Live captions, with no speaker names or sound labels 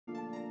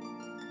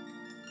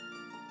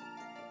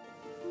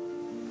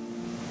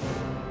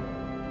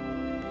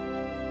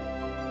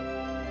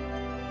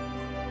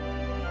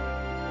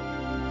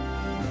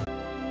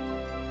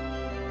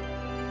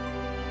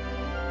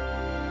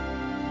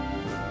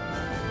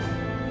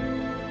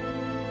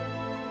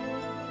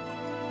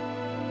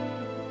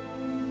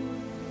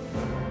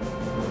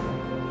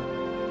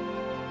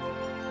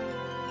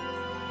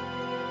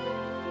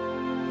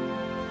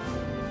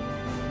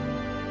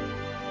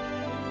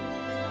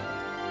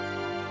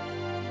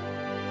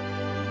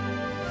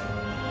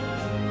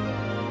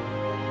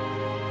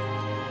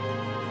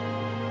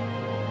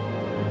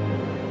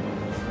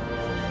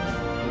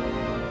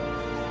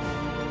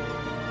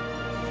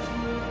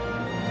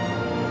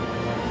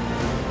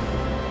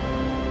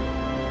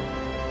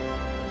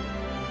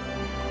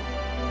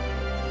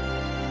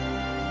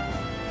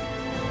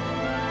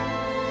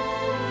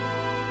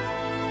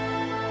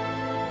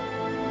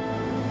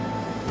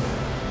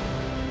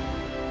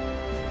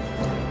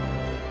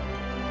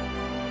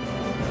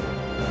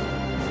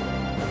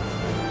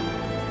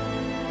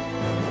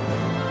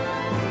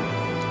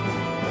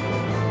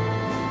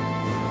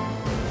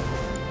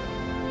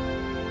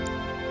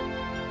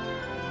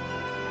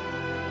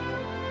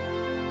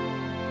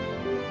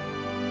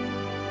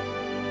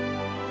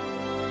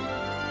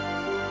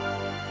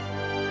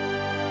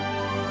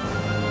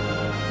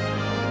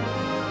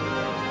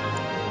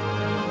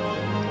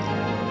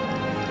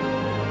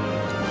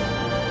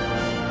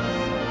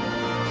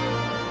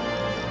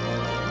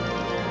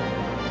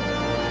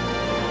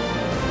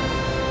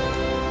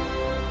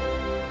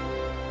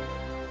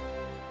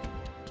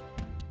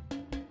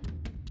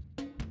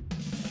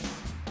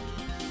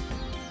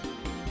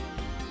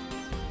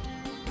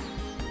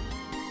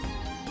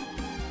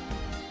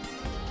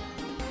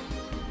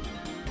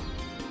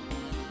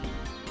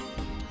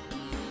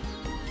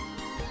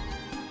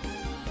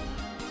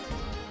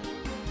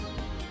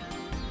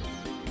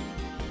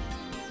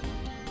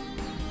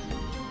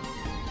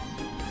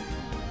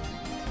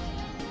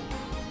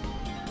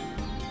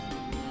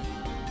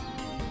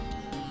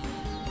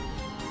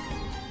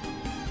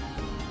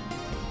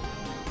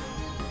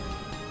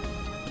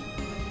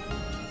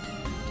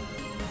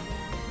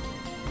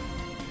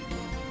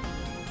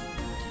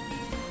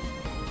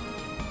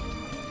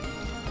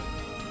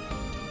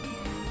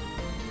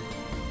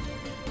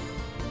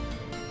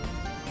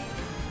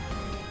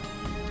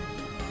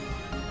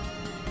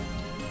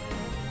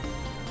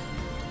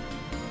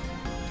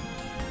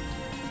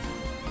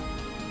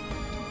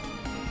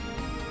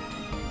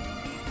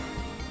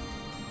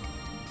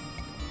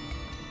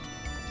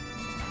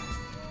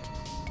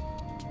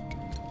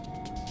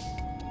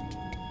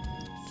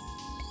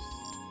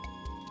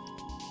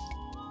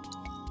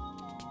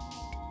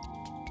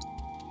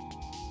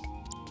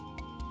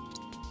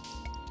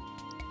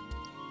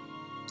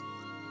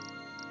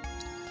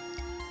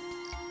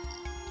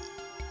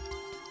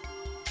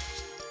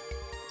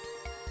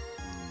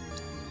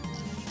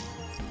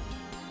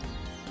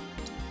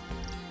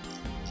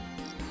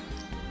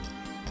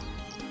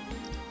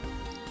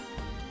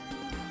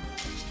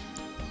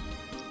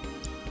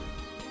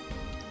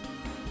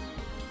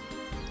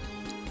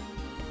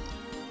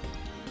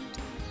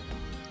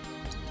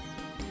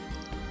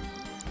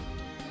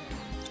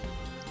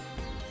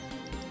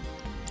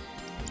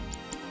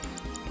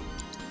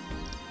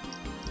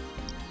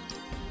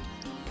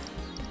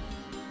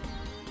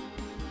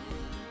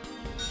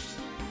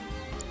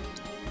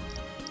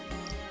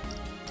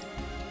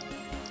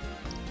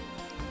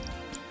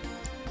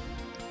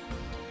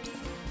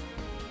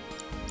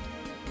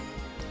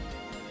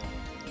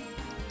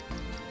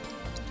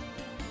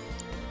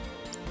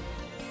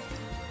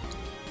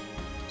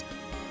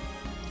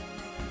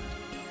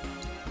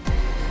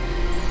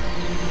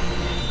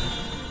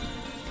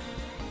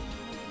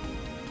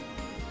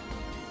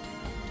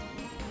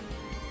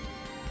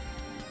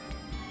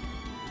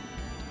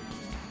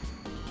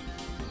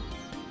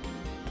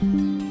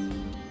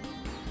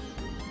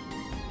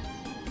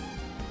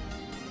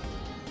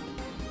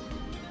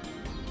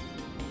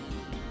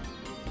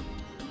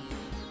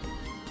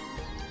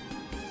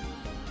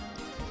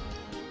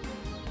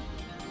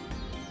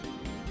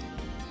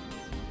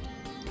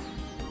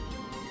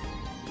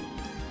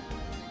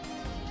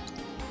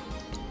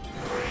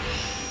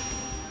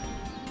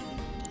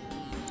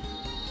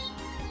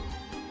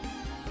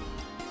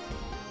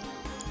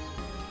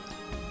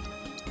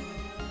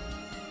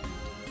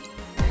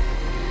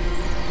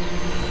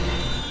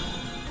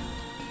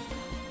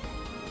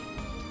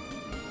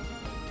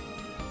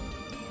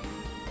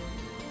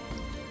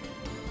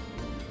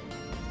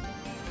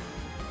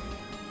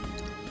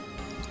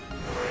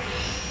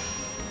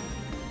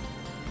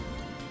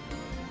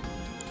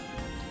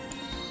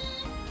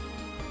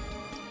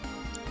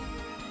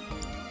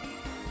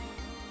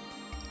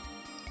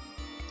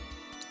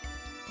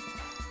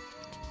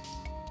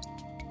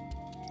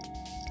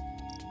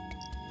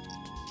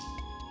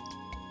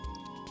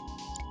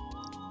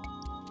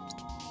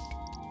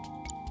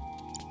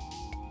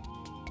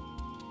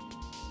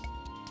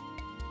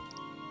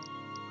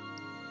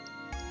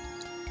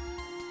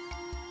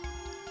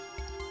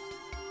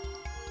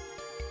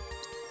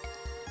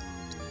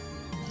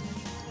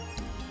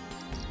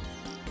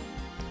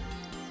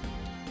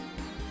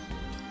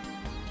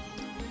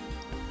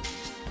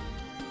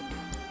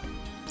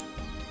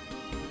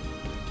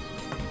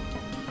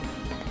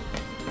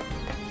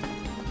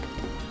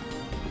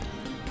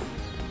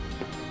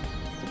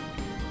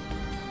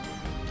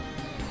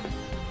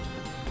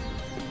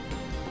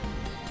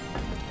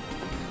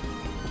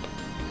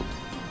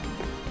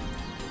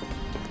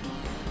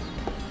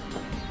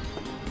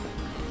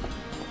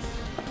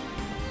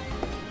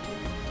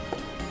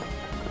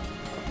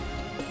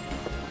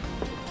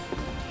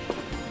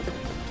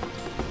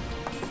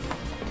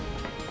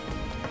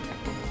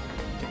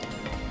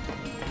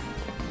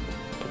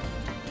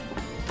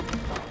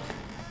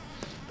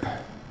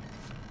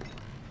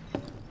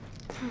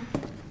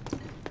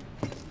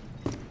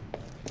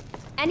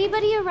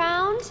Anybody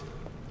around?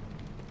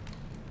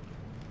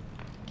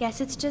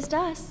 Guess it's just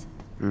us.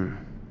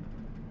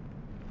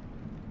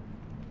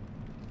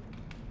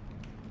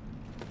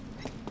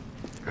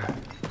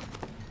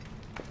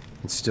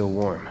 It's still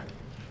warm.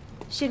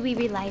 Should we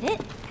relight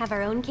it? Have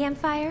our own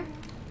campfire?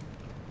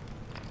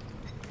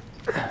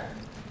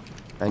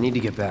 I need to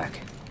get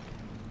back.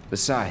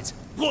 Besides...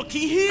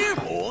 Looky here,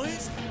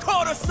 boys!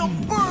 Caught us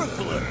some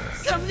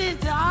burglars! Coming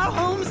into our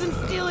homes and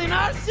stealing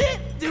our shit?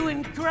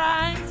 Doing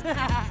crimes?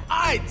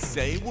 I'd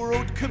say we're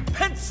owed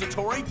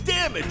compensatory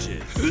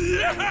damages!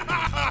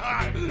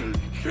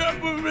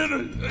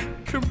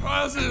 Complimented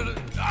composite.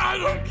 I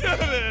don't get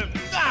it!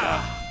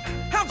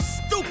 How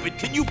stupid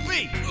can you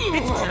be?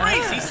 It's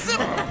crazy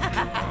simple!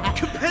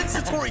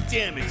 Compensatory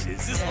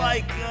damages is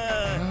like,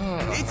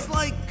 it's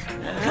like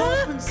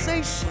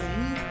compensation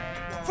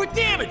for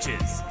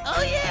damages!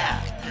 Oh yeah!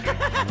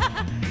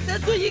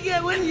 That's what you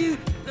get when you...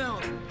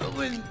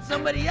 when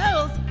somebody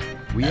else...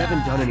 We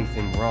haven't done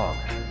anything wrong.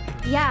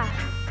 Yeah,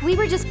 we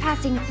were just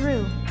passing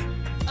through.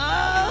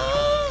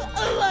 Oh,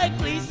 a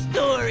likely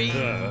story.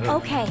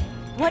 Okay,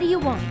 what do you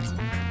want?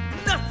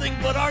 Nothing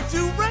but our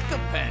due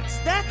recompense,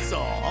 that's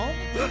all!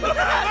 Due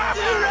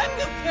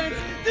recompense!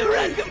 Due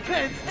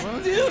recompense!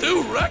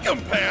 Do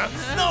recompense?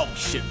 No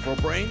shit for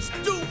brains,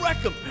 due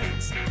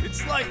recompense!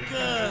 It's like,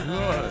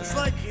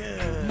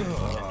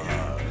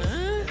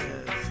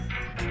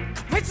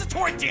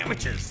 compensatory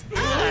damages!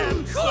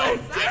 Of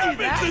course,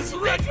 Damages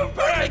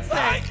recompense!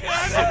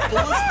 Simple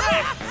as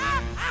that!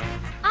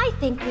 I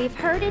think we've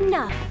heard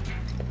enough.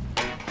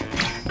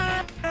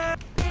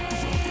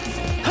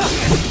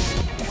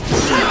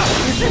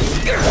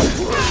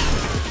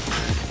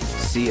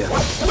 See ya. This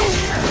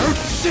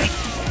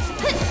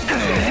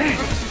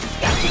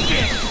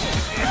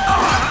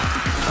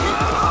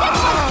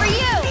one's for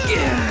you!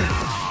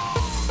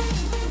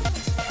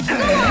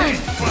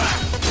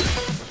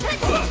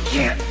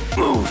 Can't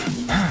move.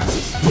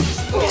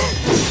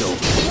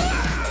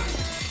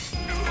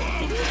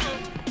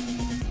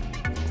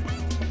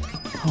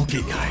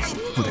 Okay, guys,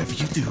 whatever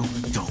you do,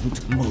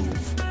 don't move.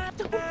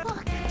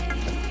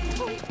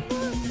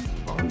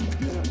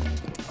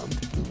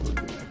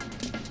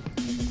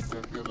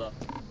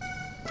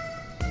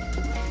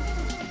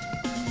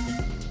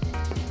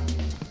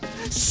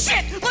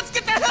 Shit! Let's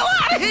get the hell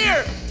out of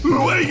here!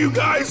 Wait, you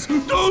guys!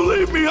 Don't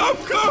leave me! I'm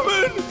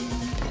coming!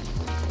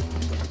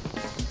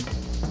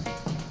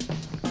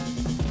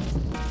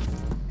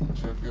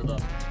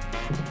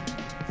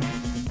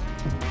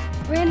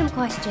 Random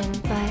question,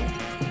 but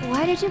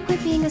why did you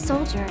quit being a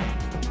soldier?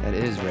 That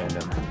is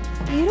random.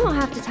 You don't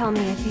have to tell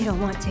me if you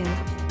don't want to.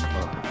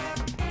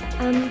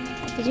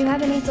 Did you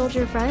have any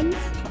soldier friends?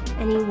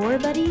 Any war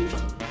buddies?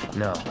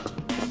 No.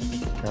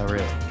 Not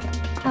really.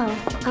 Oh,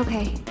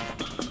 okay.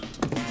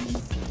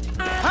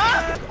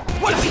 Huh?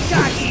 What we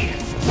got here?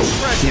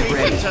 Fresh Get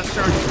ready.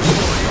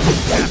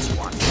 That's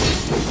one.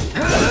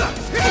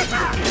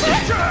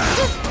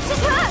 Just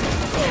run!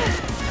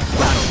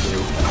 That'll do.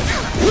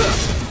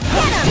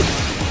 Get him!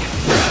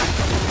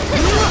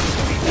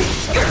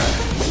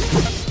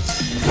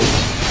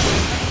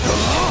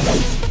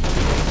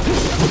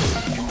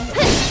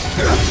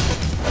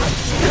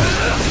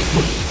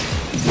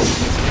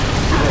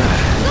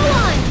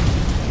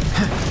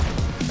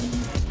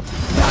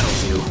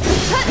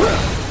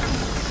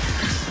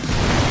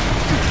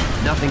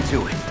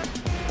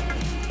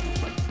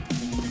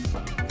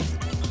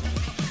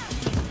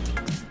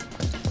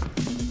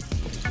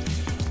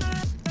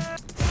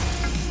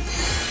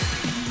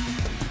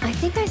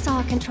 think I saw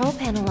a control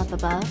panel up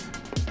above.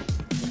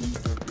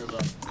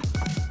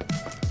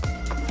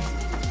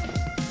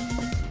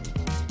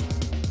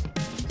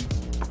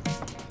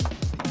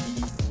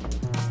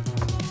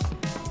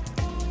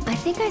 I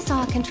think I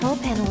saw a control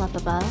panel up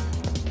above.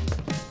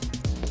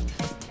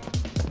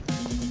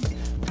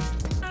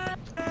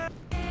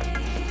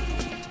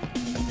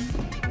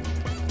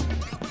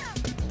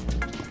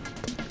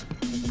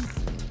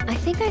 I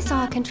think I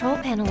saw a control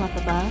panel up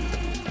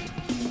above.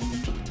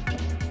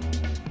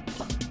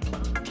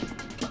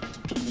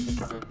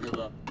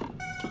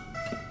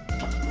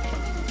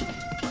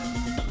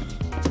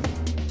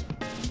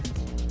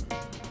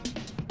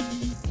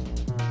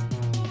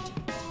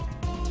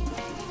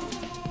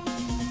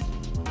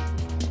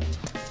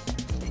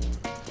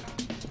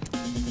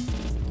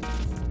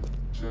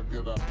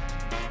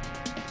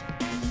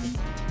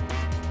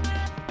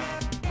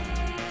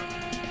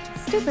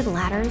 Stupid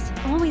ladders,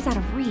 always out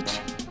of reach.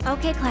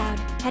 Okay, Cloud,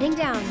 heading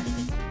down.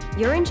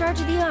 You're in charge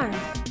of the arm.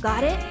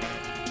 Got it?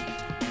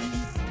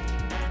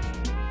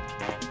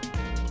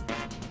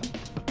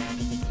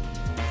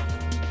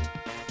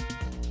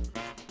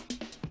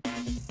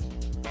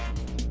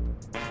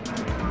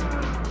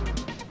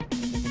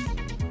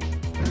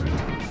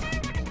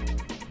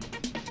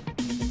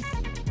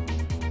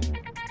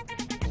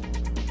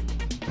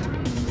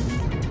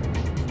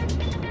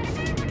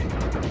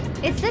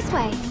 It's this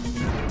way.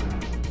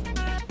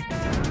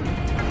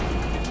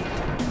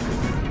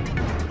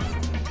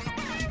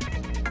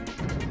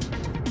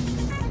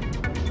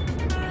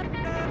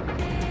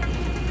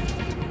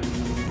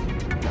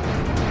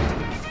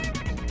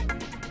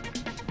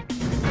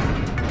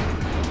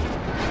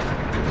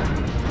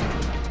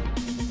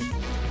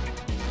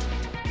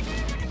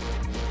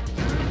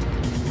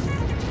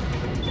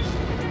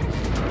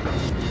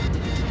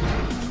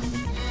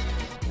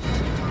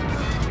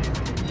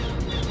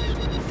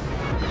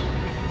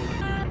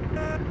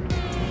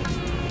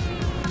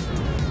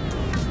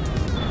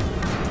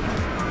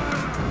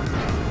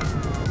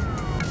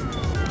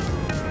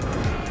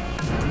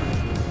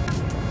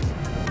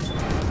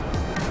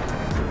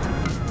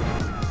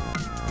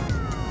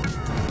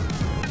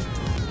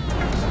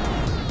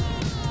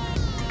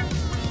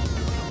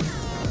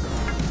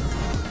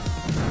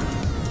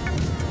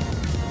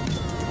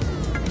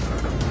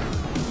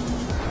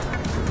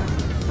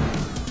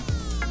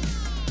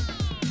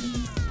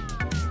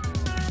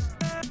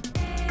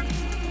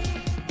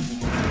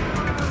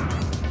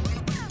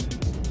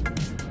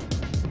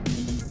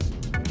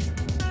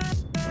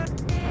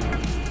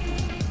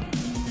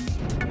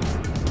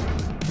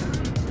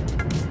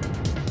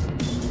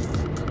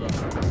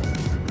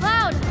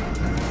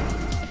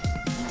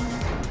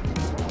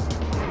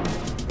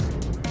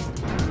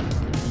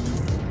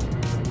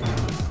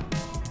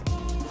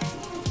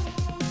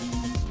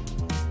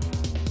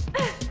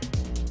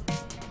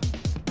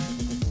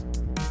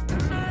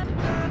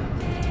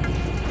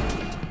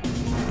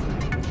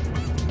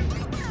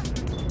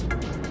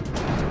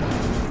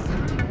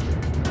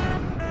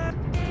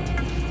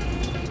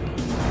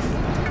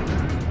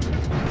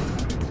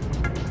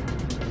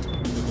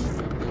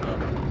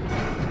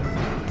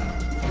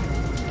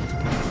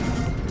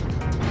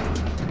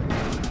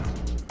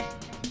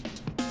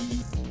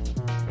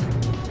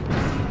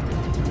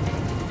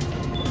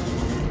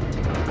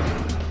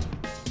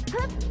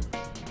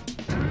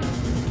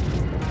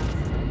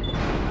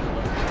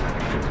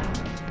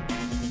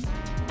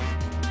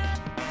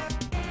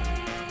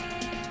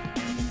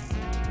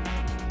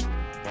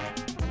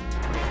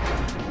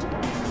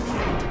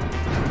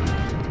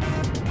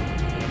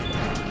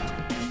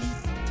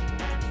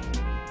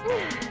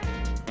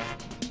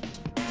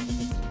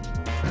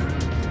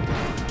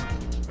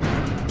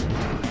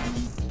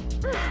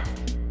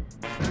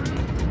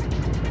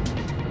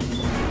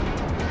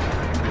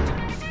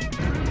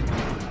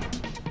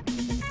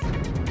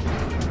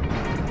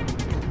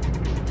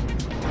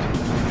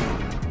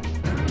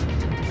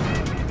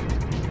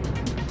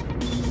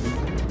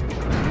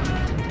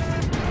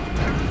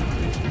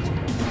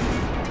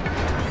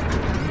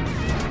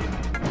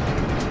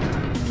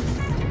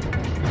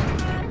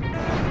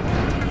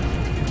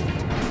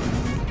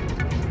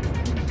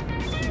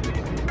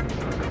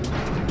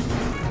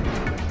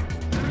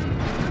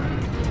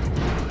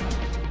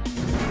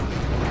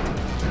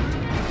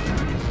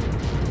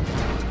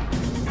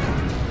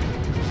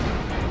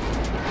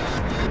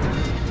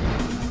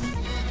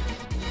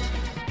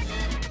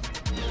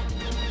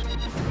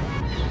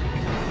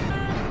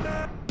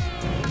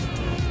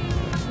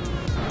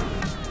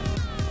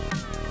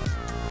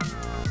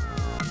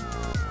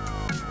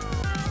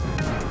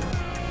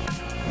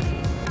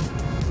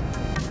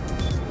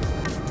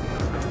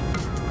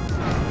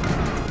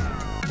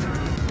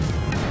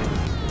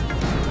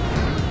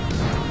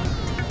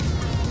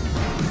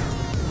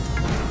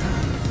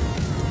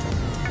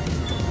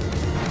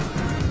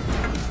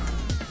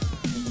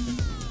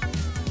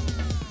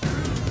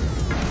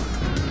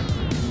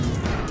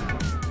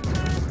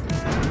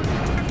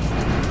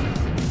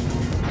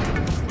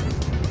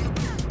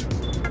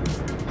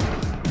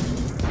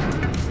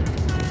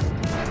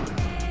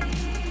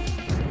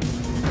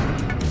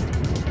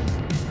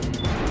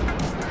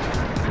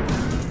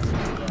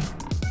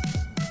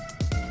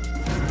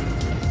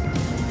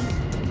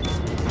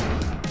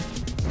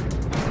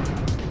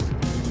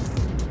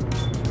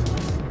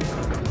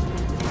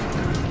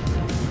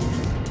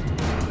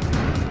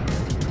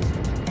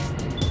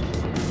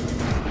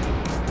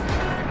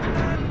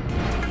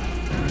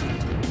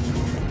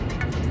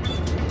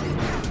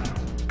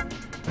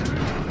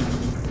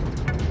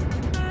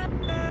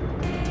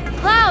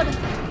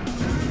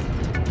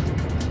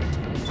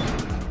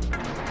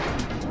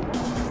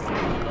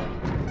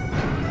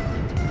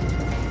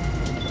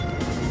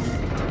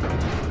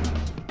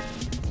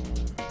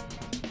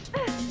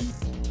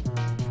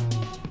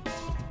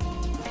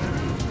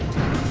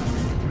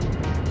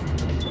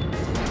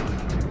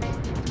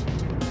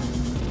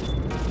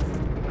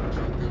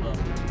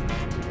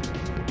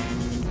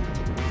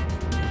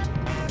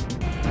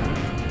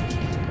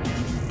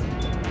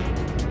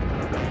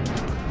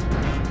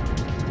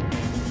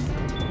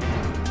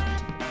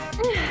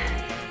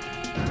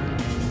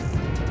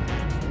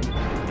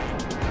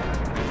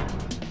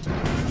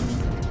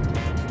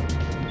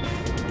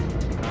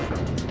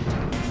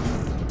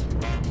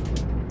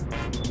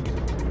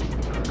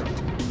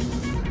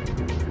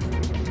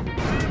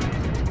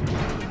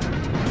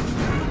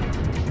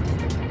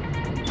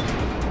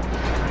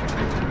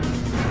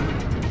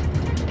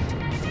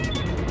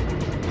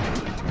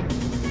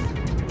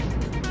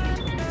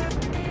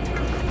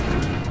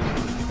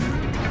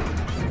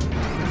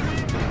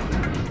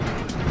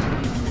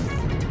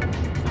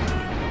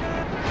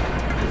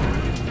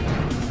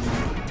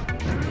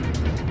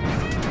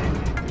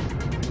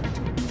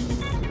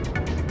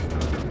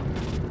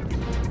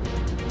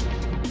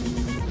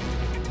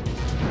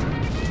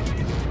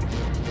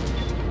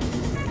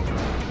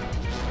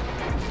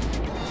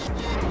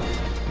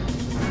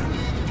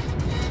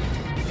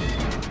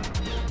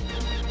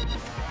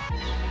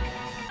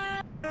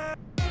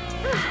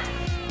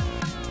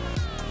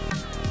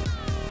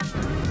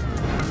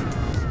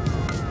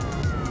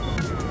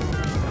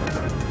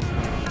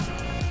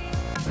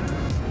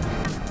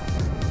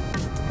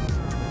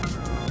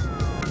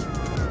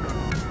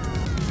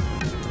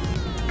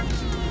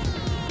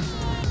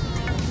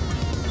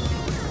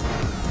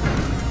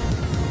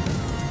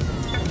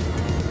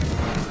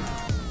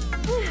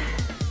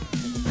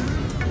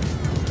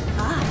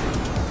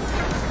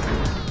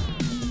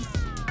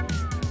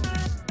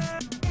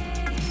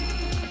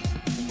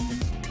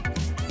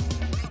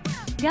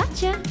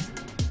 Gotcha.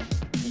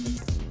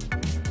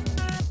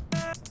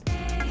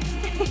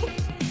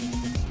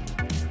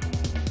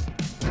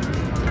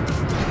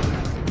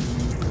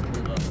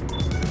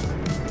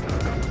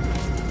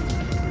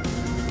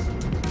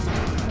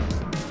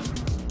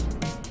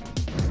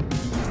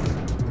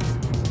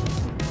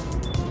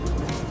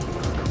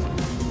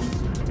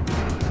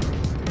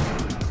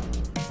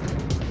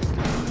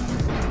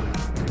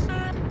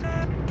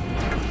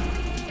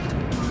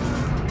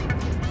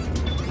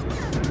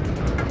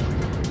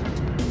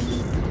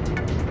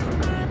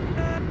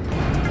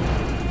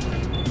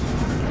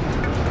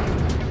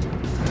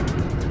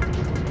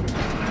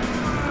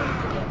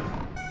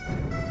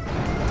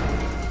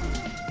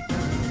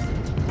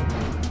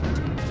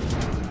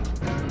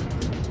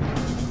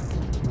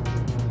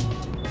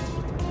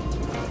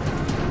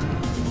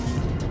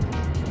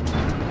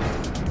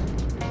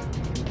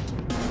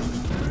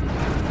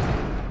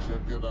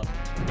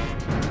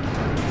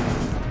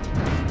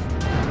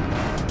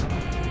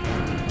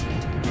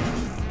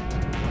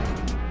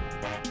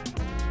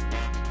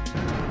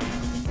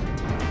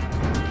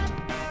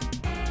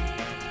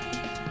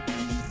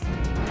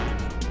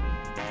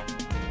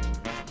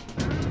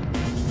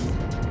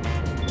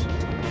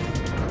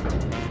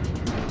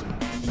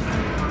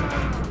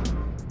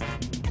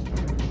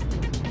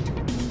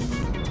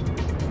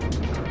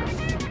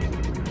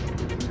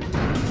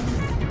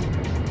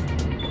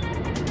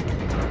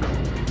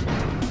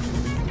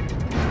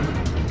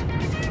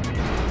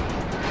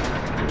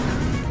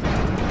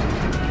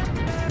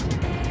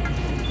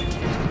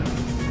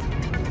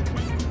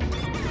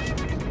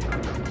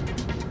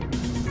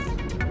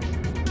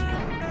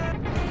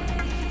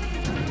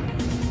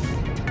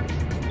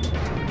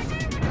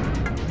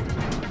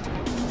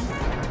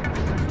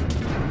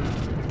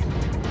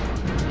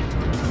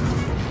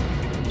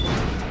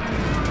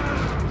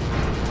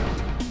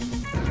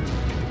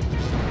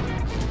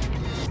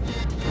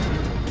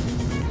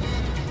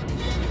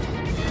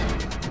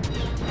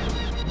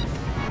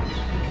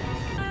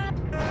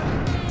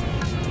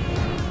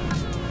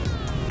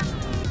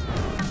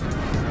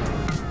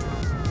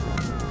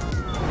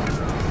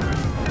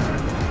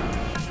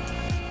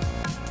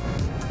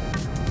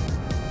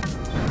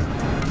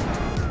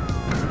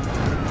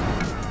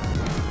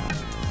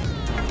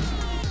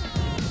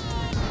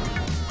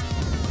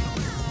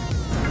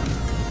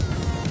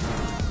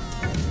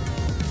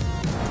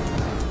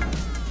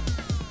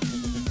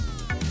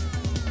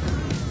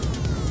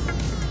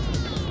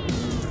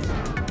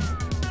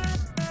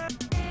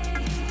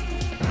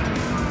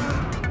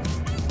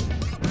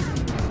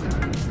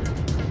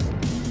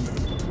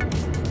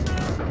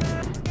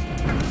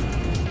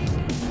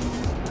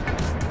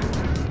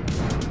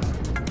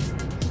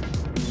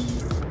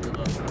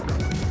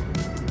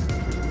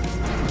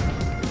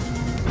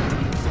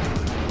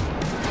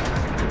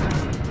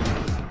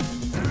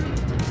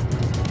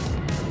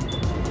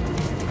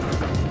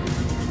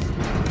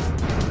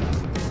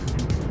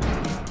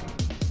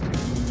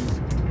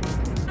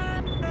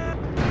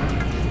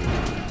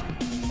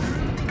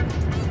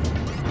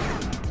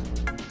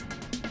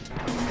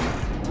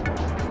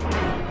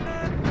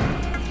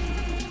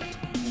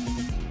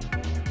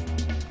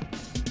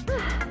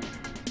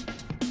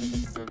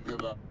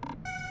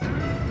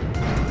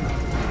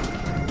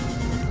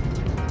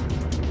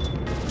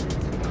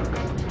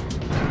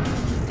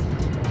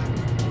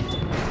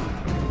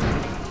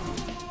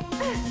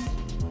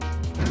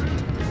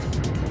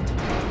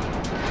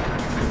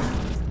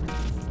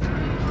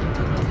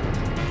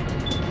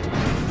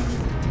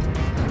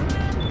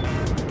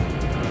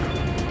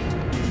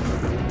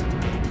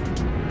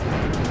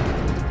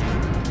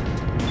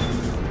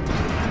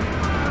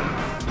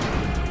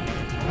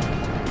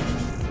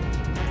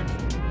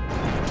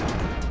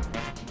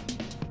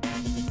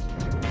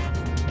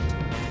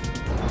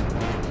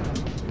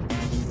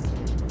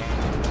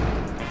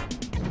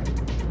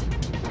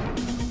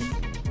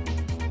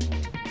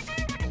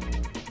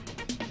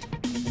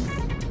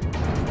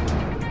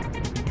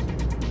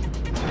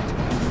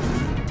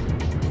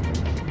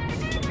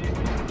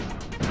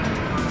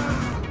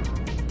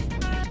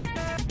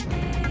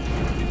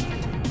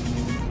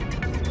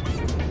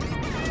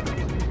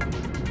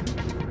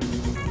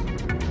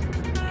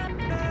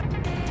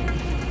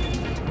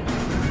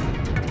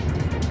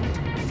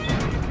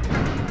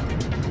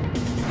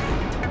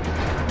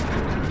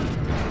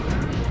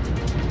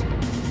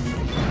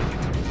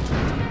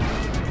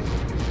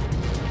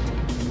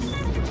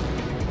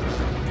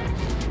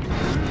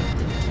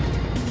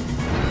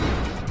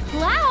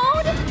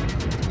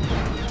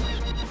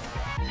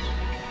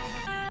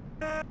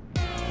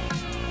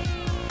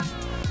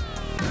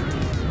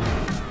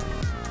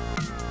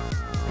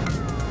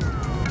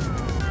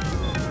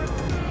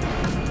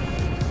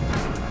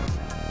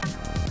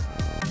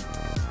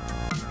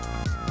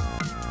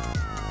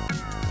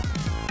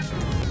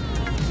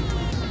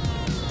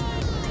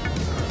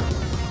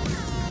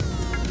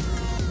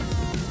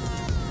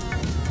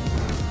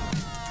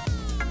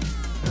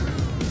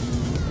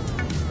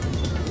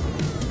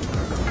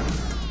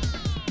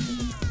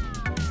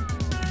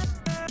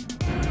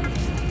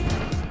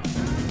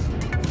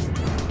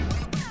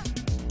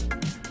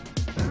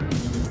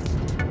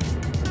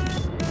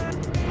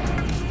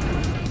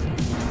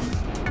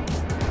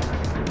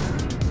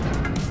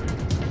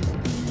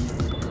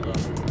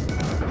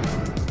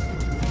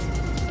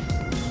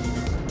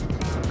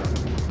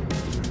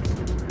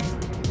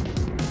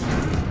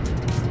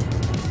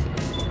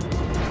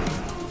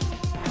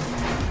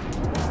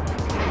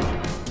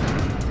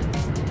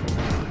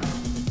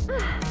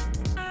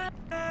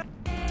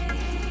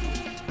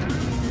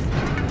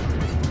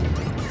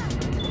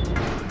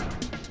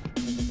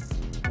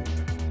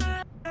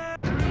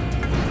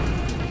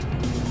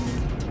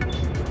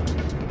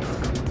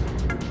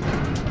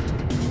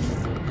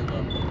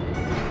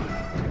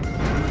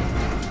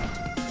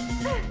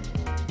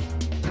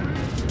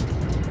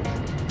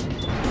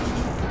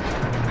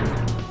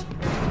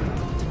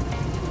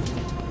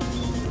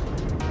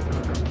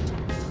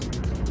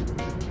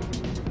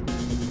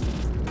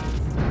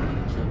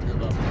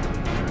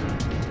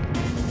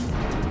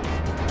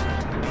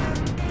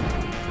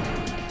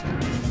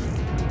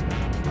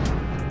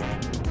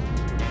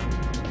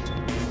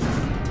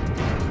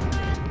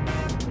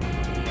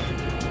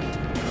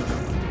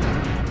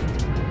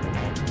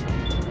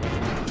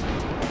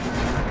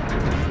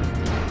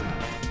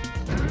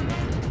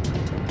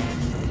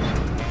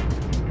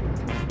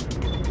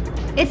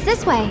 It's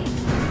this way.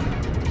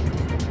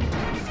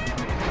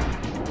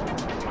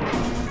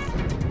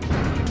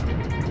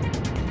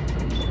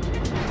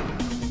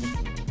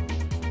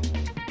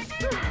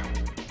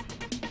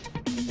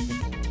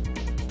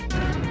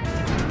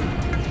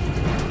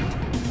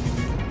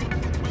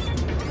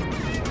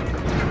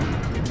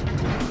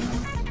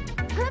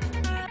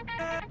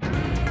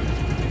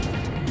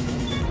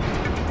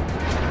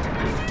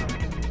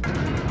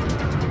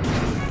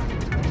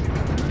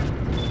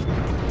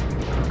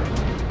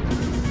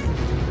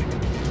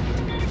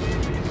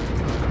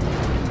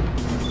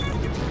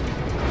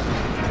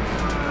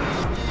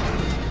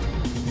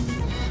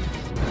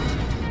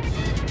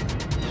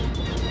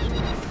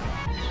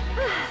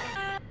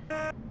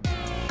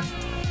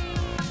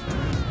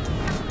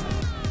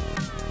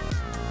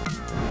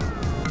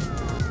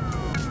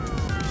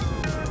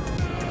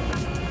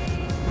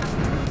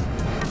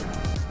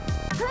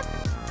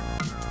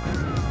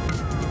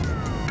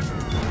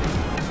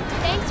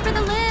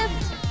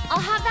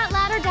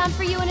 Down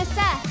for you in a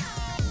sec.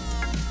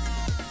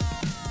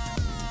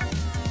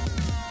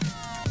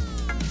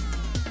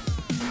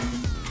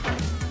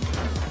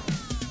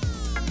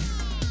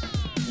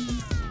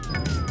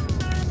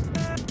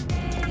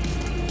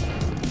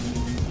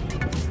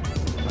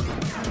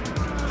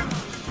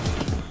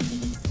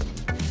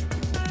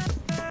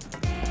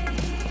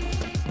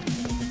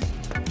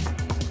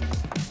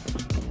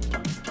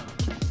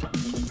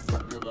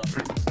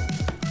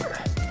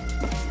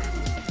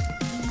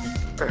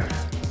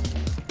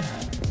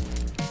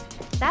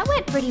 That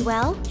went pretty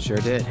well. Sure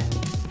did.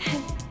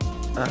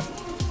 Huh?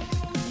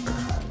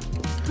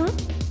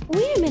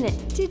 Wait a minute.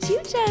 Did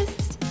you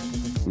just...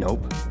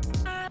 Nope.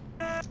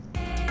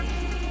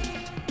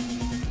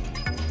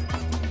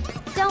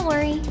 Don't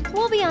worry.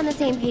 We'll be on the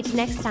same page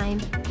next time.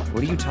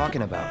 What are you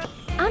talking about?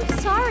 I'm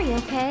sorry,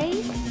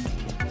 okay?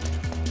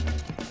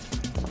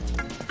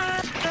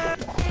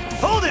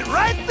 Hold it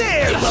right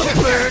there,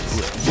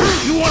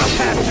 lovebirds! You want to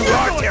pass through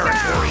our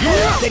territory,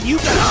 then you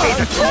gotta pay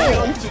the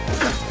toll!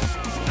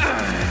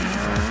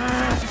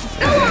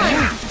 Go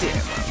on!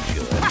 Damn,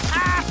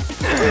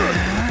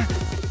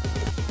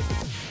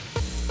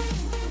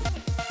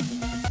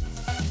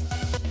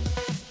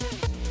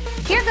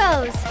 Here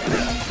goes.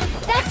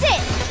 That's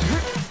it.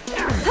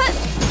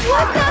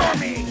 What the?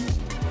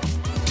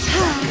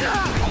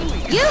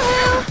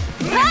 Yoo-hoo!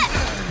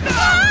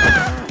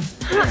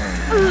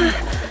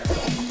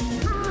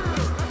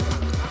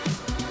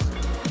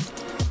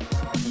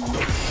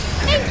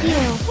 Thank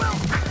you. What?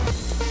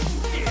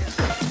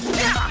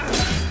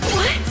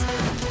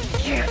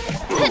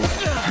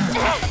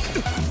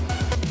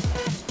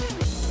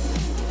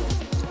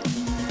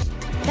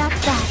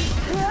 That's that.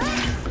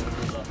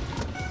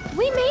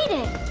 We made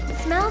it!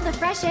 Smell the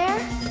fresh air?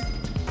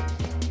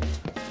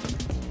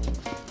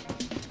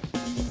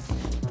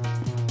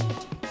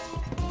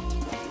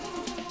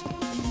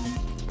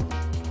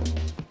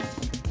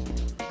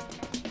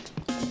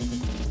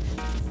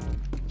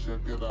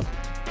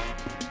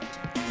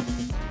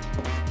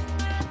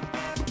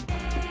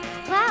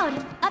 Cloud,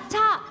 up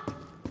top!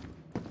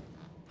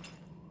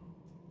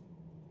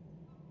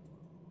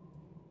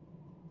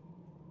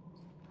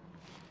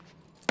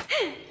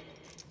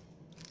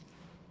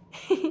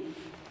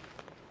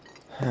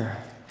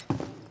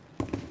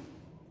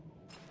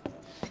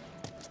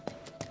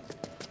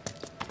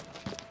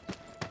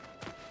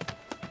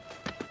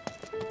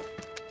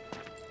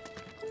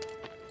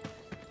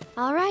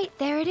 All right,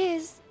 there it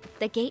is.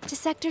 The gate to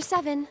Sector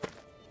 7.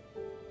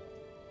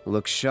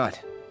 Looks shut.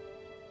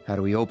 How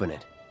do we open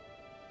it?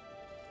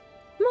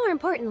 More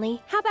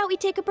importantly, how about we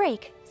take a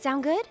break?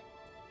 Sound good?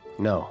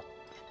 No.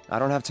 I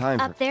don't have time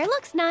for... Up there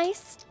looks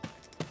nice.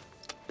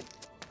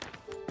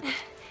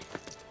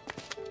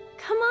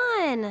 Come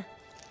on.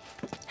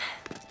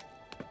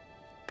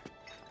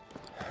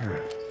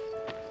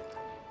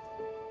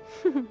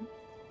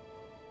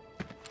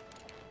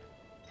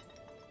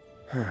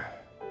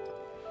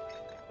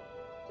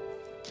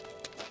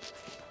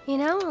 You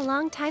know, a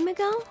long time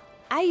ago,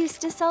 I used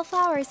to sell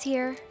flowers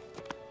here.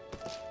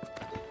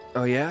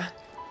 Oh, yeah?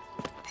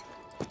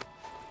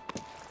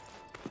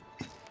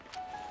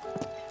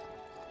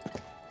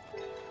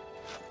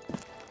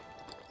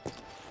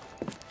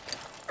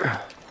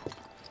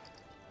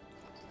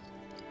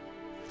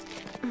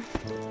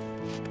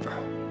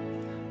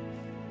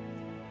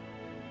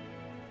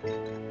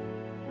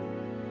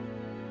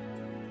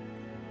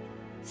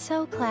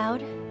 So,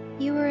 Cloud,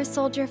 you were a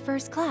soldier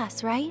first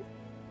class, right?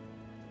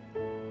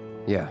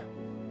 Yeah.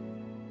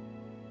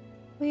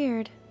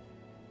 Weird.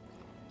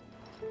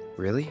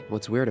 Really?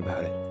 What's weird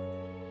about it?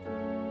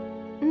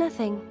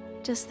 Nothing.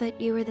 Just that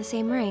you were the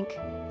same rank.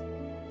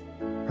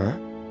 Huh?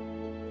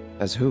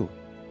 As who?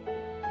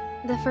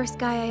 The first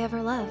guy I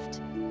ever loved.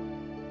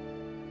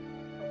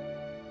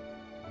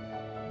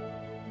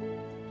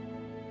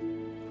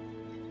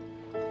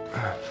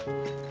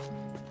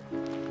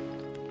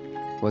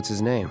 What's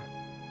his name?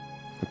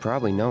 I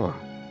probably know him.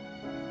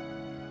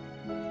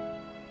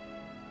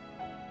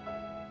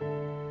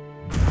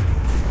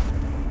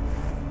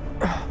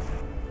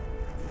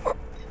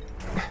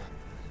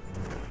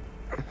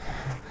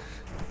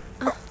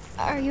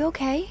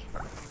 okay?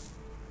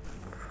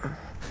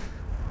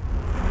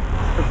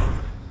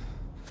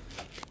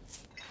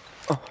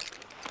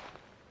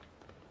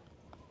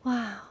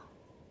 Wow.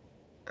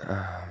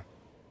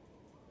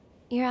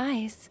 Your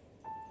eyes.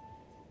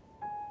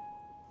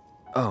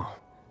 Oh.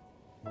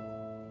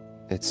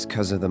 It's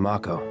 'cause of the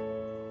Mako.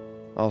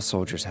 All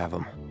soldiers have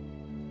them.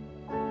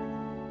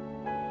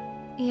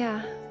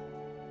 Yeah,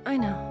 I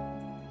know.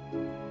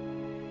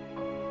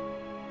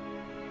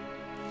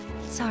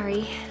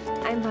 Sorry,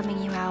 I'm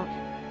bumming you out.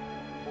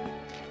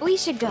 We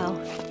should go.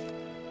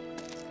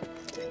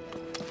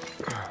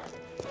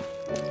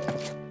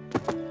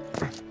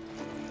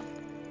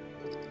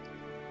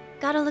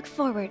 Gotta look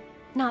forward,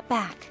 not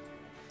back.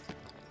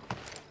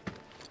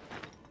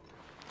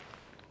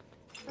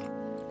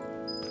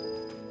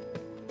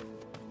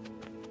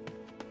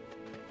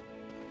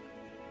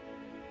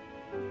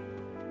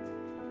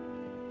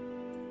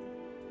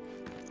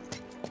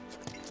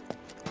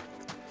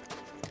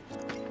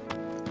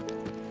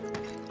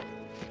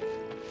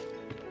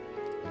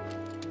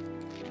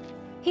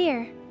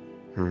 Here.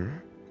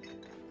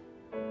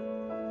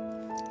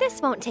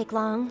 This won't take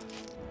long.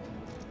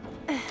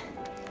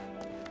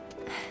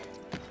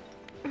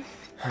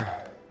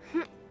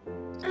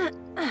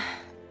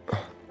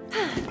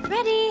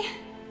 Ready?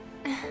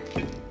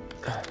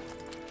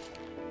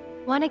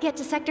 Want to get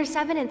to Sector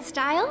 7 in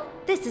style?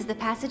 This is the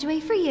passageway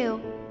for you.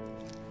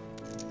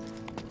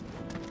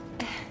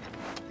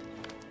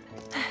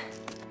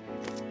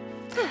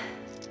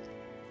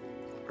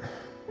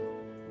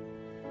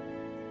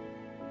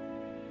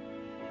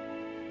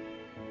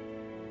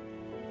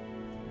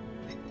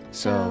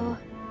 So...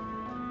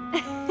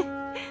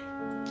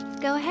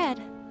 Go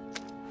ahead.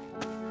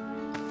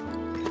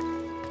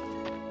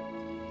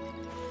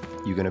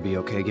 You gonna be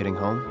okay getting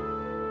home?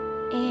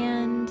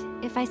 And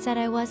if I said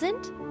I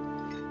wasn't?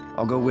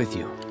 I'll go with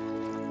you.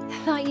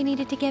 Thought you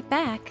needed to get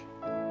back.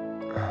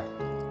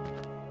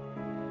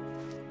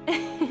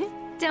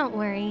 Don't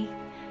worry.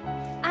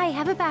 I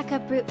have a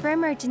backup route for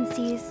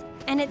emergencies,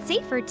 and it's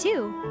safer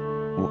too.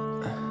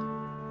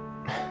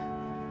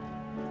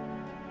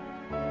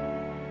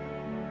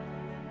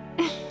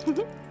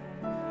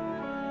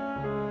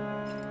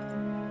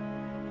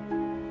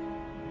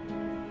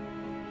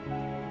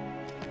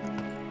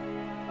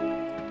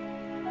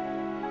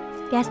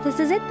 Guess this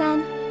is it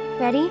then.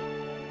 Ready?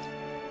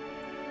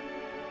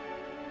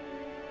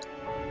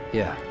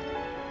 Yeah.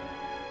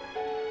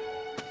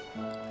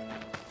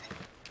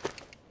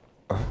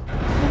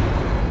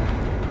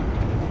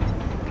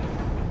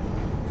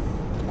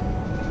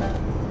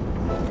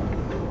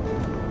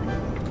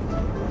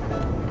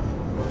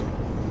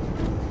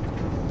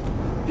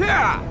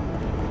 Yeah!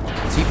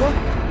 Tifa?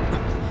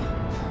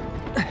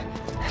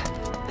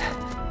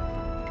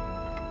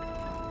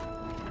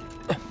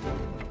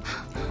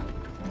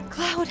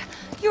 Cloud,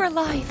 you're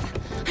alive.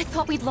 I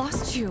thought we'd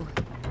lost you.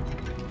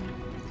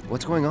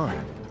 What's going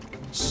on?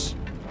 Shh.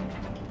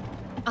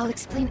 I'll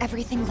explain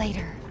everything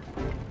later.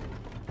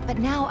 But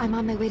now I'm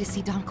on my way to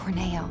see Don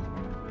Corneo.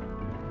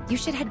 You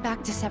should head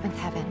back to 7th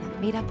Heaven,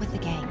 meet up with the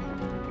gang.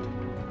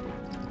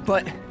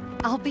 But...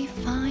 I'll be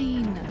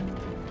fine.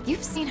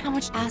 You've seen how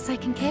much ass I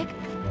can kick?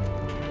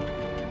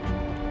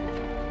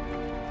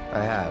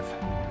 I have.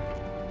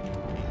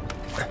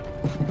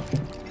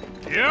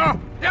 Yeah?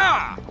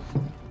 Yeah!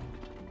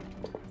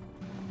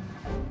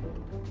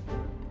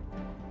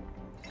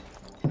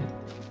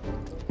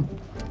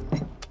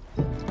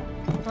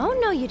 Oh,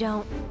 no you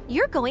don't.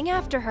 You're going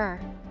after her.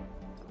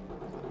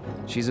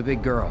 She's a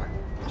big girl.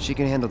 She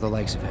can handle the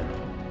likes of him.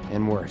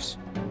 And worse.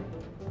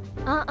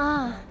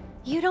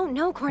 You don't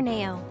know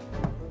Corneo.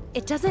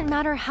 It doesn't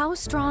matter how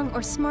strong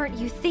or smart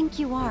you think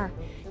you are.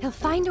 He'll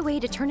find a way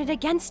to turn it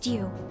against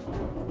you.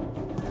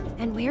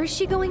 And where is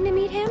she going to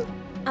meet him?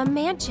 A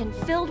mansion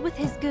filled with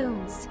his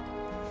goons.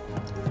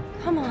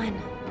 Come on,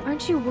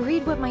 aren't you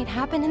worried what might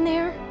happen in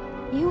there?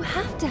 You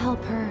have to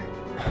help her.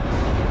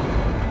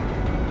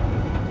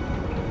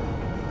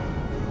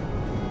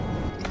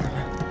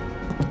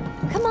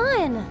 Come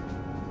on!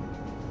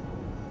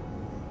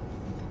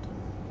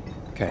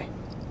 Okay.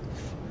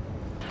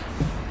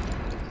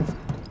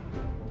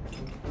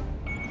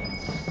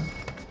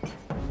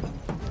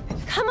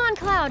 Come on,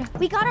 Cloud!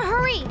 We gotta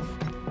hurry!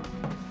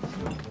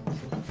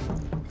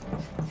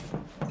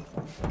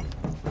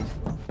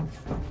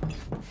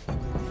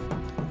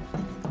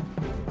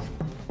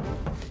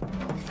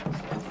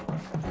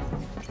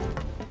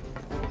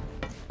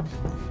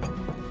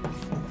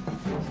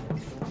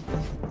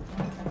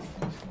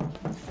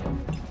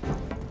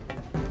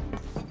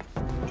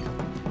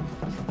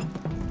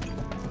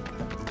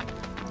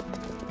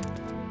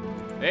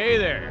 Hey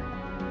there.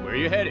 Where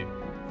you headed?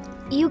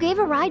 You gave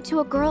a ride to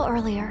a girl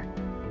earlier.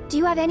 Do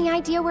you have any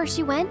idea where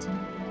she went?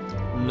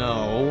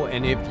 No,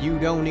 and if you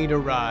don't need a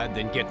ride,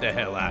 then get the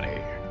hell out of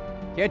here.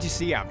 Can't you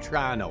see I'm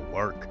trying to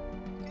work?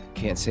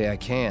 Can't say I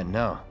can,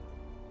 no.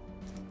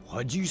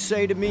 What'd you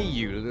say to me,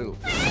 you little...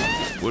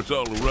 What's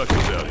all the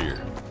ruckus out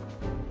here?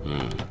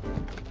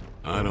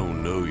 I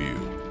don't know you.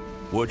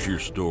 What's your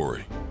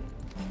story?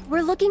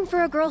 We're looking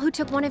for a girl who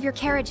took one of your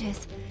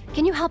carriages.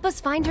 Can you help us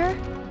find her?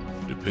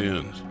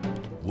 Depends.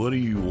 What do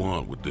you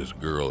want with this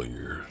girl of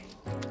yours?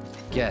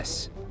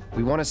 Guess.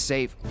 We want to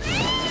save...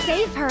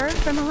 Save her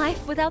from a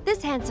life without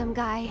this handsome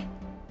guy.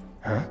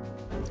 Huh?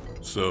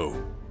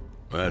 So,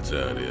 that's how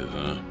it is,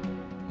 huh?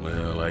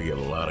 Well, I get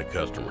a lot of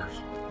customers.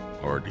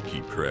 Hard to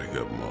keep track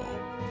of them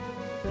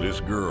all. This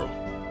girl,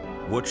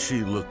 what's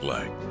she look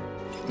like?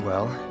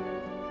 Well...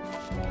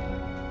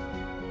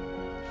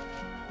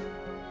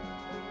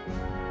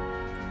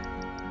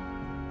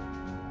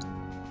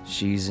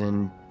 she's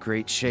in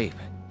great shape.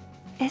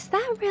 Is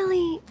that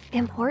really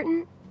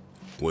important?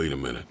 Wait a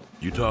minute.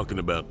 You talking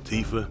about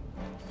Tifa?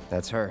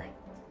 That's her.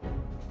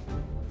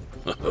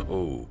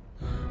 Oh,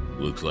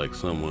 looks like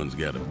someone's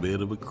got a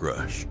bit of a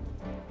crush.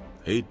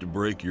 Hate to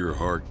break your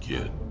heart,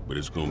 kid, but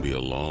it's gonna be a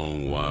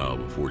long while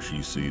before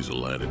she sees the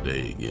light of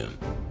day again.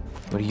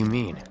 What do you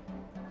mean?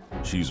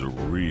 She's a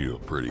real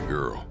pretty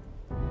girl.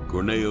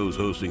 Corneo's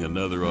hosting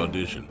another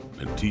audition,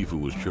 and Tifa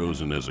was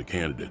chosen as a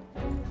candidate.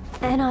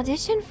 An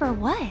audition for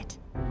what?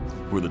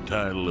 For the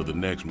title of the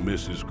next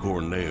Mrs.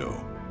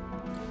 Corneo.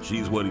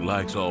 She's what he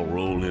likes all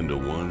rolled into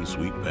one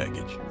sweet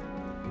package.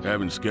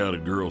 Having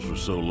scouted girls for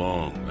so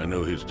long, I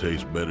know his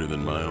taste better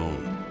than my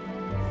own.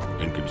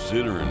 And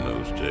considering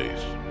those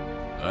tastes,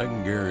 I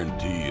can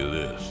guarantee you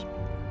this.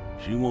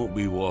 She won't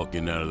be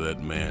walking out of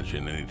that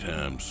mansion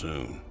anytime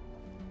soon.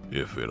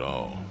 If at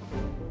all.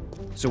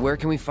 So where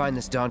can we find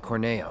this Don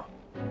Corneo?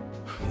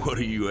 What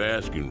are you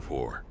asking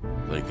for?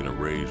 Thinking of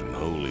raising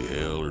holy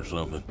hell or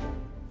something?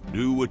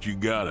 Do what you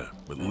gotta,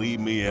 but leave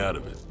me out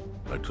of it.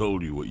 I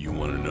told you what you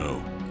want to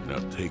know. Now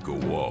take a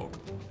walk.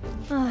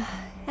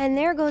 And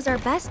there goes our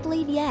best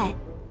lead yet.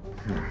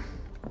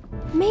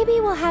 Maybe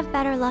we'll have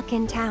better luck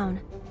in town.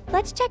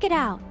 Let's check it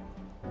out.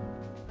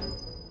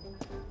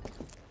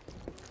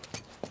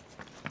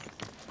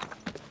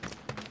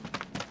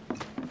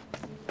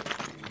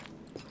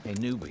 Hey,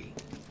 newbie.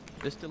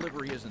 This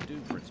delivery isn't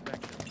due for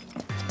inspection.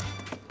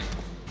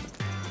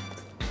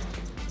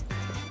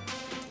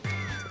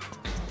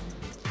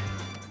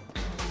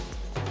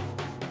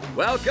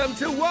 Welcome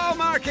to Wall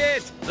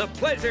Market, the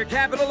pleasure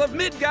capital of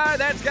Midgar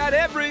that's got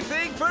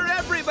everything for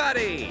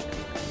everybody.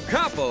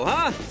 Couple,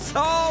 huh? It's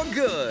all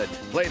good.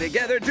 Play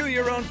together, do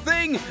your own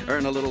thing,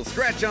 earn a little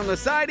scratch on the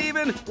side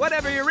even.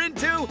 Whatever you're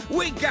into,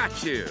 we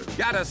got you.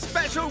 Got a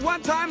special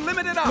one-time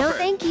limited offer. No,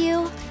 thank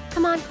you.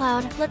 Come on,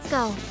 Cloud. Let's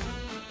go.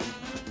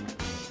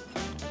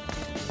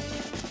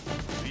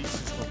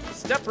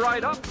 Step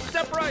right up,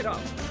 step right up.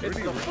 It's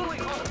the fully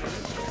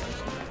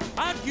automated.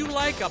 How'd you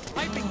like a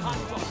piping hot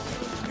coffee?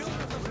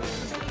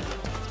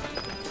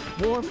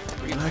 Warm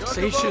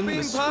relaxation,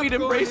 the sweet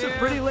embrace of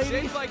pretty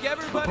lady. Like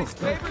everybody's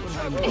favorite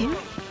trouble.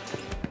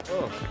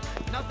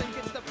 Nothing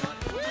gets the fun.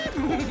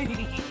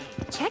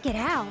 Check it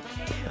out.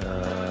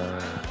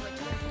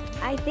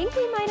 I think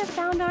we might have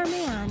found our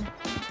man.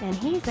 And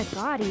he's a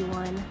gaudy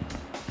one.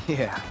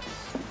 Yeah.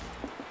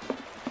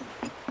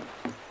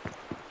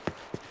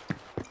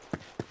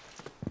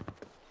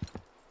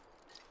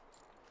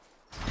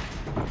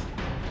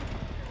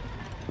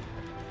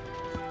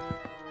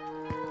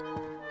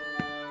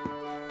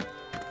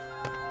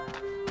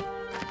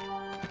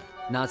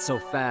 Not so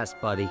fast,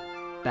 buddy.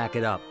 Back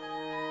it up.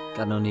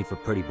 Got no need for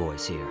pretty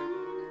boys here.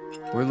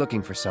 We're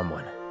looking for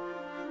someone.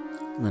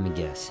 Let me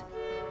guess.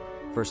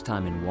 First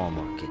time in Wall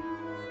Market.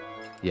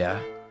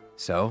 Yeah?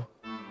 So?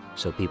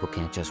 So people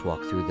can't just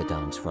walk through the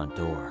Don's front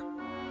door.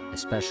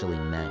 Especially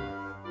men.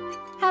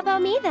 How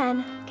about me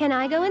then? Can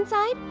I go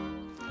inside?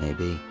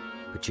 Maybe,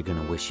 but you're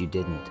gonna wish you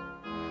didn't.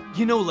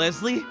 You know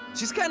Leslie?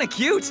 She's kinda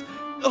cute.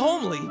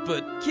 Homely,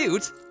 but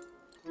cute.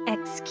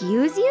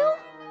 Excuse you?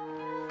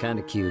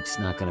 Kinda cute's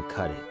not gonna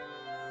cut it.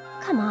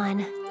 Come on.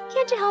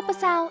 Can't you help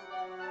us out?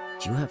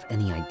 Do you have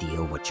any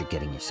idea what you're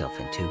getting yourself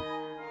into?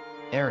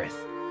 Aerith.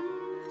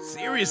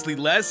 Seriously,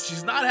 Les,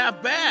 she's not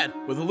half bad.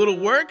 With a little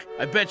work,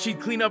 I bet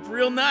she'd clean up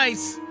real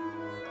nice.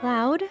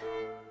 Cloud,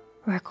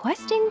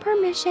 requesting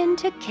permission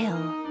to kill.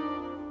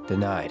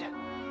 Denied.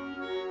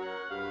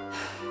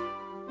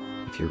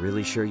 If you're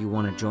really sure you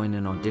want to join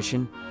an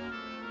audition,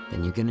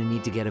 then you're gonna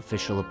need to get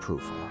official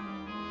approval.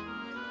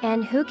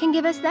 And who can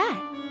give us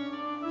that?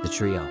 The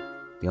trio.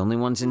 The only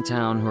ones in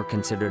town who are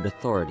considered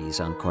authorities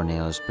on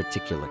Corneo's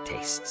particular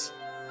tastes.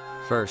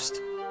 First,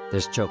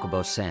 there's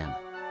Chocobo Sam.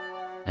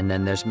 And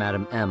then there's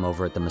Madam M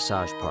over at the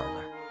massage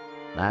parlor.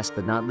 Last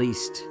but not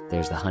least,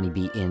 there's the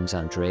Honeybee Inn's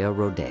Andrea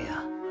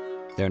Rodea.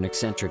 They're an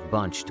eccentric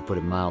bunch, to put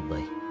it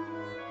mildly.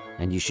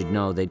 And you should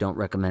know they don't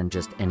recommend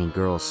just any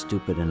girl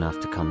stupid enough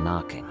to come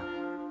knocking.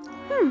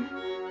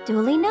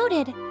 Duly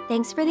noted.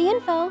 Thanks for the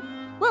info.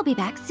 We'll be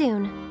back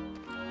soon.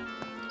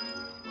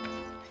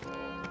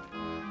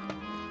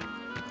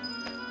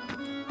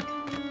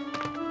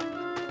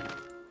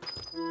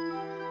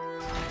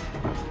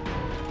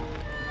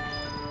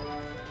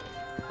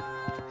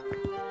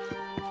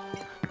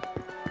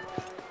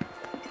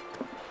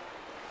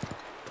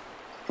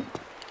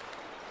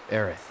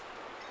 Aerith.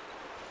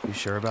 You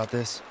sure about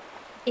this?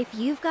 If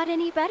you've got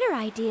any better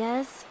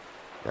ideas.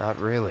 Not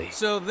really.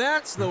 So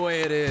that's the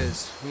way it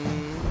is.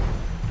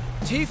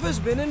 Tifa's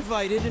been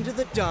invited into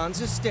the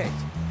Don's estate.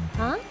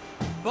 Huh?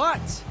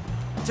 But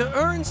to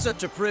earn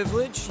such a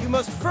privilege, you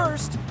must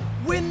first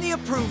win the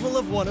approval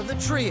of one of the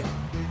trio.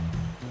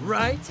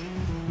 Right?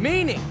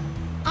 Meaning,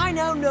 I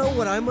now know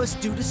what I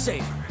must do to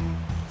save her.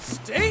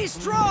 Stay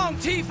strong,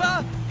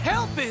 Tifa!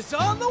 Help is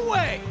on the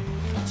way!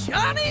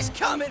 Johnny's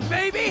coming,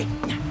 baby!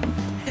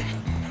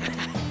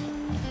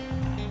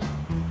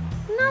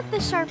 Not the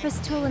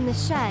sharpest tool in the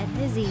shed,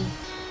 is he?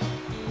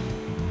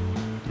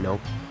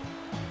 Nope.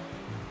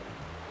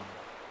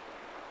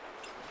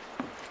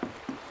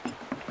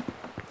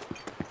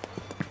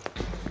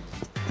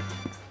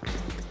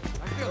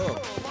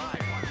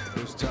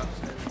 Those tops.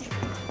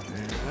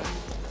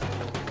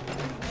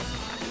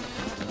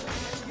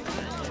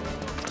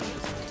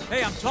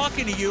 Hey, I'm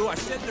talking to you. I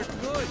said they're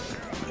good.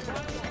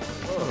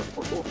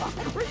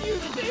 What are you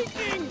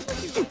thinking?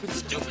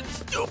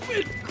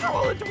 Stupid!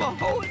 Crawl into a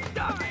hole and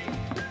die!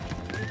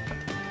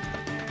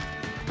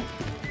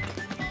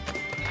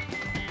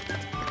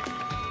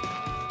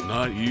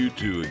 Not you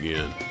two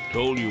again.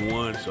 Told you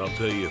once, I'll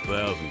tell you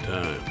 1,000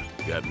 times.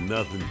 Got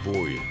nothing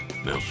for you.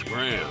 Now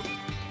scram.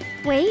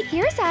 Wait,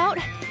 here's out.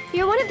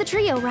 You're one of the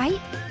trio, right?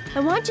 I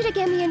want you to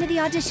get me into the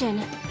audition.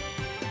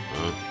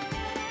 Huh?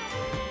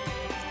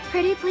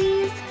 Pretty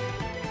please?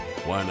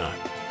 Why not?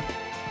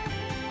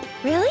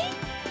 Really?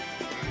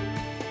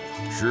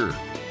 Sure.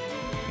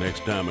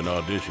 Next time an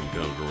audition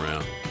comes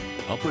around,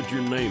 I'll put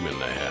your name in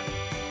the hat.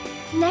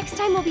 Next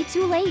time will be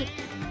too late.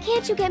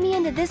 Can't you get me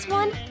into this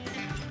one?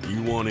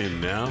 You want in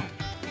now?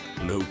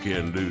 No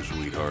can do,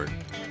 sweetheart.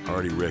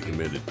 Already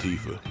recommended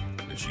Tifa,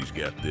 and she's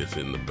got this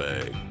in the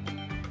bag.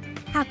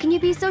 How can you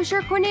be so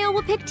sure Corneo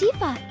will pick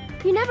Tifa?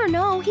 You never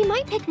know, he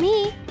might pick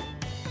me.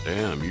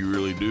 Damn, you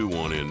really do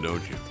want in,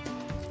 don't you?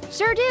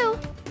 Sure do.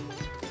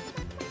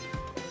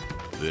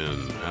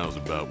 Then how's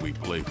about we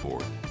play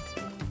for it?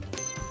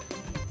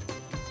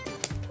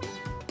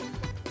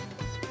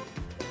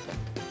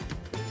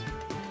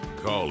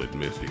 Call it,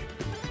 Missy.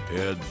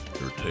 Heads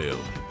or tails?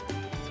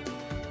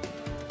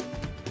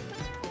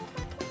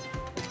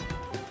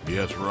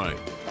 Guess right,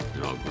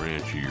 and I'll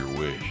grant you your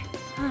wish.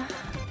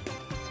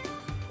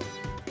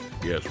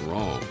 Guess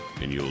wrong,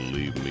 and you'll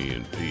leave me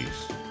in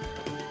peace.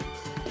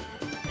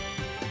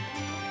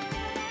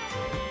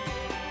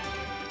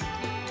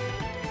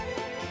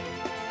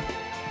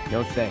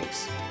 No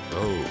thanks.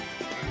 Oh,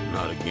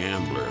 not a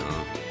gambler,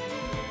 huh?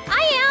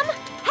 I am!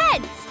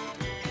 Heads!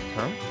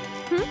 Huh?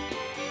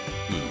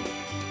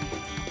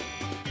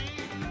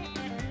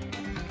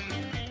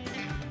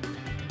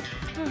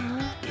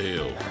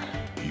 Tails,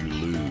 you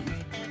lose.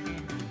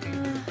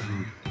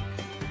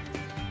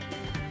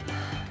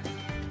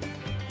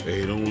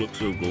 Hey, don't look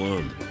so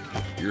glum.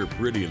 You're a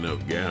pretty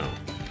enough gal.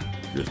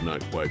 Just not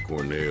quite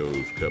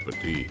Corneo's cup of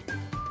tea.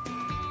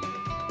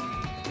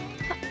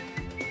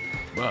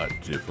 But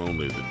if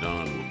only the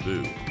Don will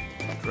do,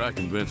 try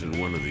convincing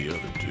one of the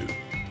other two.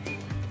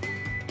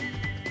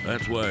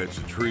 That's why it's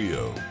a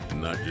trio,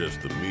 and not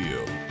just the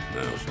Mio.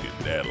 Now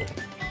skedaddle.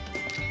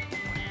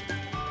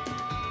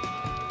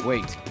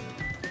 Wait.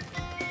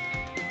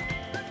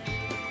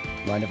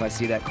 Mind if I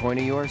see that coin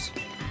of yours?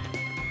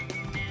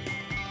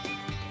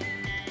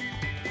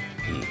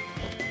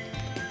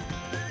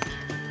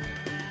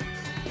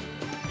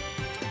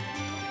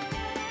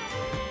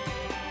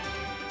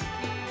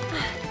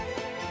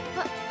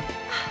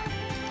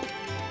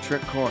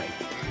 Trick coin.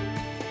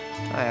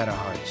 I had a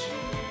hunch.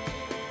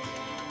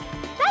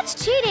 That's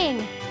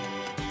cheating!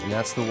 And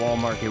that's the Wall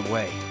Market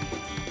way.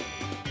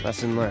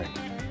 Lesson learned.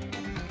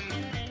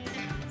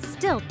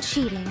 Still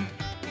cheating.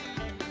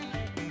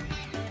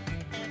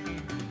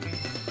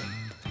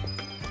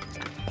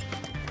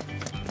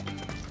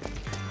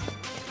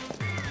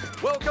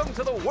 Welcome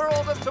to the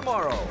world of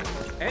tomorrow.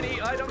 Any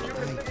item you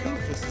can think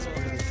of. This is what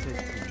it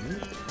said to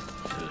me.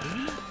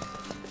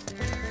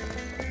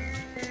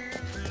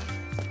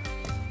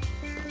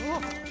 Oh,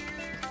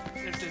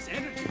 there's this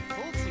energy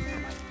pulsing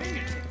from my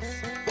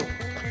fingertips.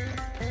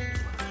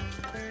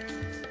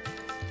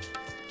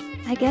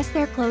 I guess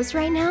they're closed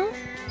right now?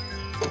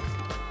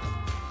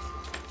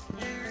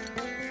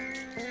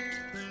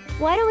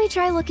 Why don't we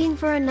try looking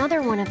for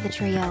another one of the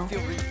trio? I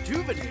feel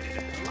rejuvenated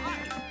and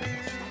alive.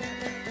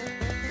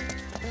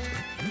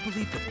 Can you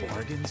believe the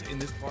bargains in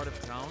this part of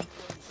town?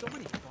 So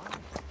many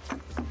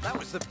bargains. That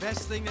was the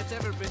best thing that's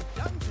ever been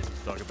done to me.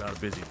 Talk about a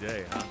busy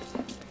day, huh?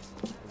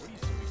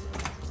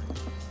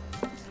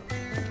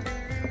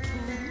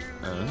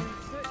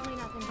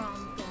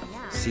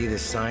 See the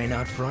sign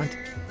out front?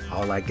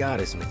 All I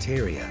got is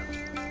materia.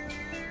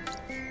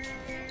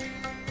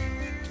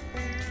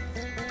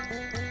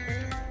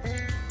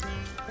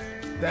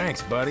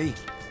 Thanks, buddy.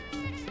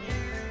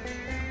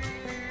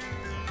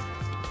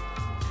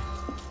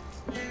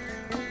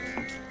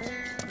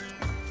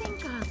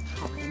 Think I'll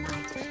call it a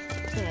night.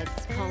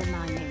 Kids, call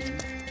my name.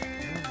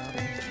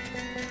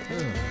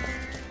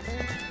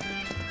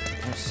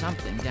 There's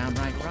something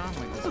downright wrong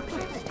with this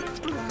place.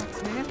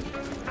 Relax, man.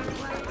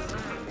 Relax.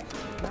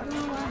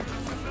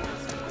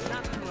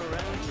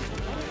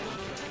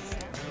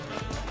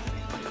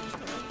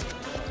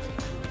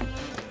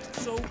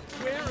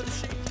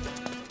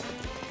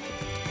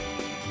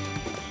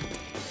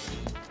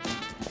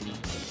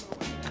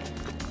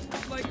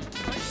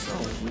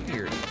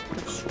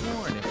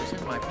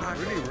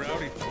 Pretty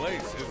rowdy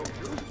place, isn't it?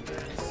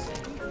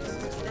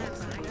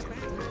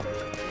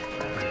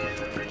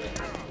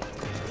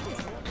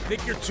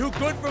 Think you're too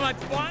good for my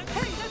fun?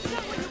 Hey, that's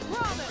not what you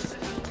promised!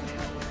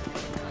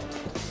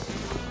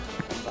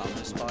 Found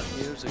this spot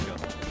years ago.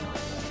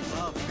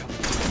 Love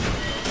coming.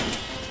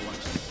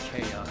 Watch the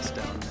chaos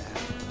down there.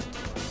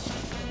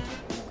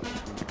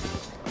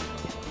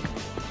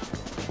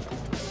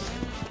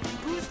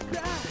 Who's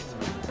that?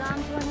 Don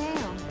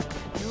Corneo.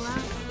 Who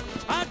else?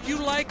 How'd you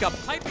like a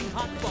piping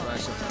hot bar?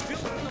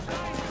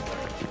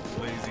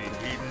 Lazy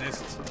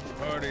hedonists.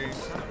 Parties.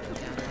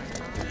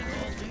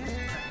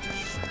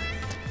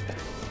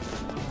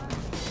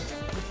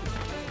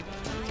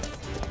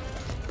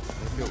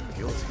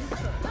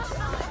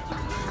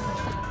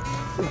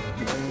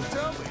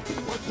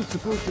 It's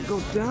supposed to go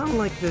down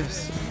like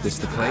this. This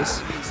the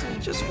place?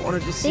 Just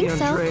wanted to see Think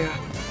so. Andrea.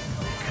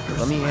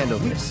 Let me handle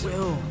this.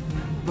 Will.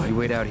 You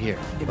wait out here,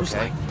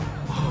 okay?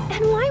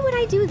 And why would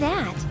I do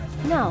that?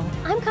 No,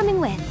 I'm coming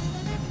with.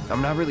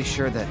 I'm not really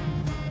sure that...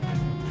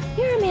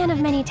 You're a man of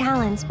many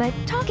talents, but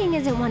talking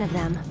isn't one of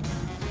them.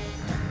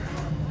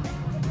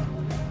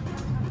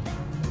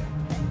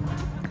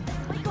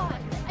 Oh my god,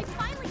 I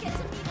finally get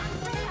to meet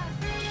Andrea!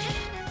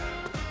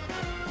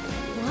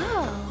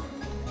 Whoa.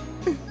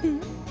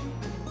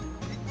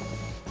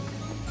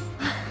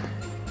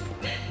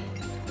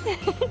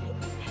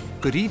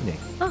 Good evening.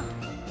 Oh.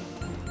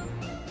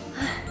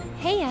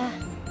 Hey,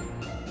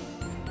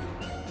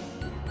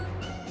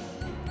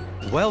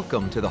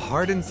 Welcome to the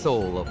heart and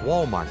soul of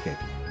Wall Market,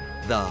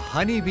 the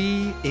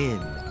Honeybee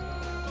Inn.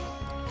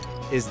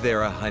 Is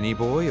there a honey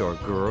boy or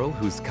girl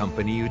whose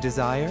company you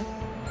desire?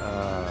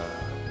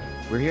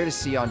 We're here to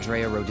see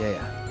Andrea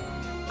Rodea.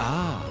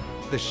 Ah,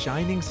 the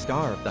shining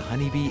star of the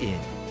Honeybee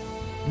Inn.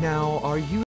 Now, are you